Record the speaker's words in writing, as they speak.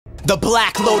The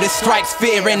black lotus strikes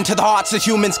fear into the hearts of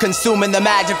humans, consuming the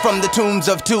magic from the tombs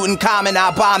of Tutankhamun.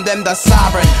 I bomb them, the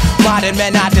sovereign. Modern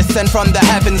men, I descend from the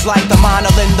heavens like the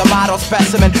monolith, the model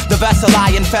specimen. The vessel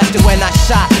I infested when I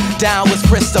shot down was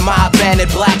crystal, my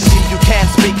banded black sheep. You can't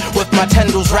speak with my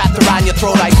tendrils wrapped around your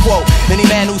throat. I quote, any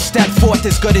man who stepped forth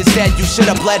as good as dead. You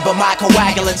should have bled, but my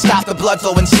coagulant stopped the blood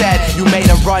flow instead. You made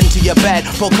a run to your bed,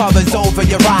 pull covers over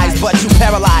your eyes, but you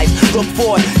paralyzed. Look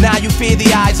forward, now you fear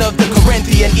the eyes of the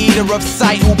Corinthian eater of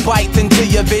sight, who bites into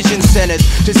your vision centers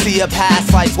to see a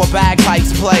past life where bagpipes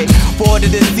play for the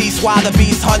deceased while the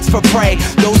beast hunts for prey.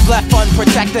 Those left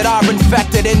unprotected are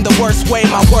infected in the worst way.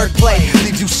 My wordplay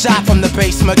leaves you shot from the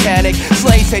base mechanic.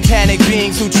 Slay satanic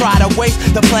beings who try to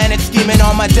waste the planet, scheming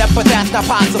on my death, but that's not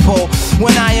possible.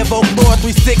 When I invoke Lord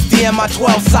 360 and my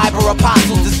 12 cyber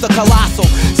apostles, it's the colossal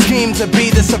scheme to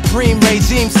be the supreme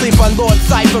regime. Sleep on Lord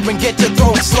Cypher and get your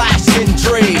throat slashed in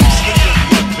dreams.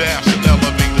 And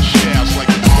elevate the shafts like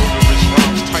murderous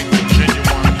rhymes type of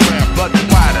genuine craft. Blood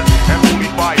splatter and holy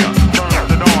fire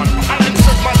turns it on. I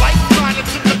insert my lifeline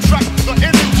into the track, the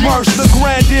energy. Murs, the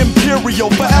Grand Imperial,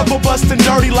 forever busting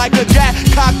dirty like a gat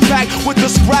cock back with the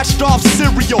scratched off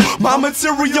cereal. My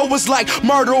material was like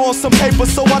murder on some paper,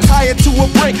 so I tie it to a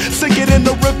brick, sink it in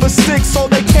the river Styx so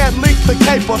they can't leak the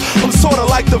caper. I'm sorta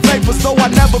like the vapors, though I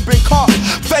never been caught.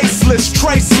 Faceless,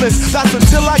 traceless, that's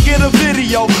until I get a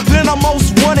video. Then I'm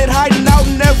most wanted, hiding out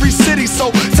in every city.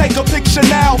 So take a picture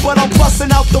now, but I'm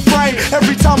busting out the frame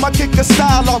every time I kick a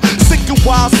style. I'm sick a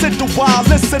while, sit a while,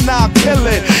 listen, I'll kill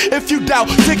it. If you doubt,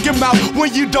 dig him out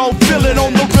when you don't feel it.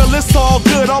 On the real, it's all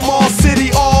good. I'm all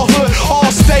city, all hood,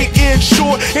 all state, in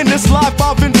short. In this life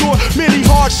I've endured many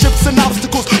hardships and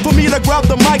obstacles. For me to grab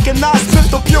the mic and not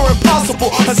spit the pure impossible,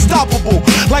 unstoppable,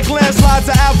 like landslides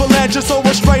and avalanches, or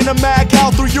restrain a mad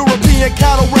cow through European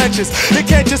cattle ranches. It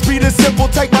can't just be this simple.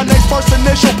 Take my name's first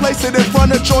initial, place it in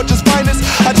front of Georgia's finest.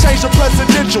 I changed the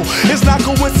presidential. It's not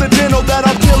coincidental that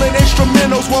I'm killing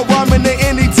instrumentals while rhyming in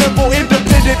any tempo.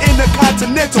 Independent,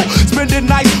 intercontinental, spending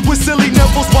nights with silly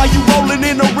nipples while you rolling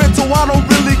in a rental. I don't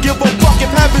really give a fuck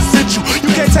if heaven sent you.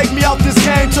 You can't take me out this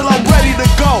game till I'm ready to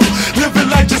go. Living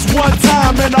like just one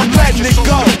time and I'm letting it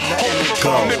go.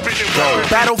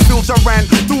 Battlefields I ran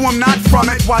through, I'm not from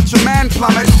it. Watch a man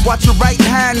plummet, watch a right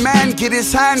hand man get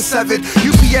his hand severed.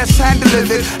 UPS hand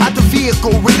delivered at the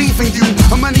vehicle, relieving you.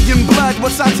 Money in blood,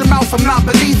 what's out your mouth? I'm not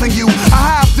believing you.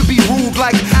 I have to be rude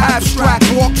like abstract.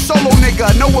 Walk solo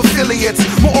nigga, no affiliates.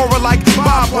 More aura like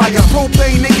barbed wire.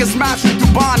 Propane niggas mashing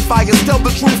through bonfires. Tell the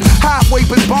truth halfway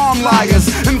but bomb liars.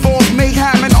 Involve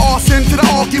mayhem and arson to the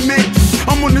argument.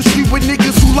 I'm on the street with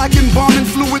niggas who like embalming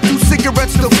fluid through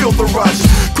cigarettes to feel the rush.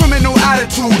 Criminal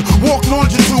attitude, walk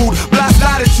longitude, blast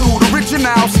latitude.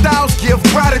 Original styles give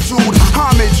gratitude,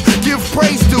 homage, give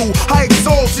praise due. I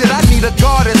exalted, I need a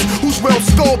goddess who's well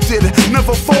sculpted,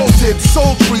 never faulted,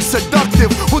 sultry,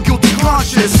 seductive, with guilty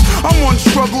conscience. I'm on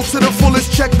struggle to the fullest,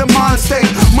 check the mind state.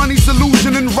 Money's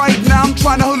illusion and right now I'm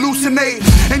trying to hallucinate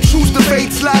and choose the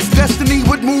fate slash destiny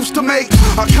with moves to make.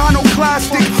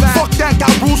 Iconoclastic, fuck that,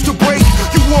 got rules to break.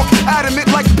 You walk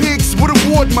adamant like pigs with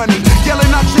award money,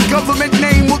 yelling out your government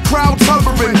name with crowds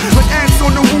hovering like ants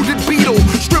on a wounded beetle,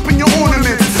 stripping your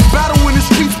ornaments. Battle in the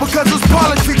streets because it's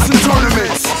politics and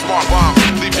tournaments. Smart bomb.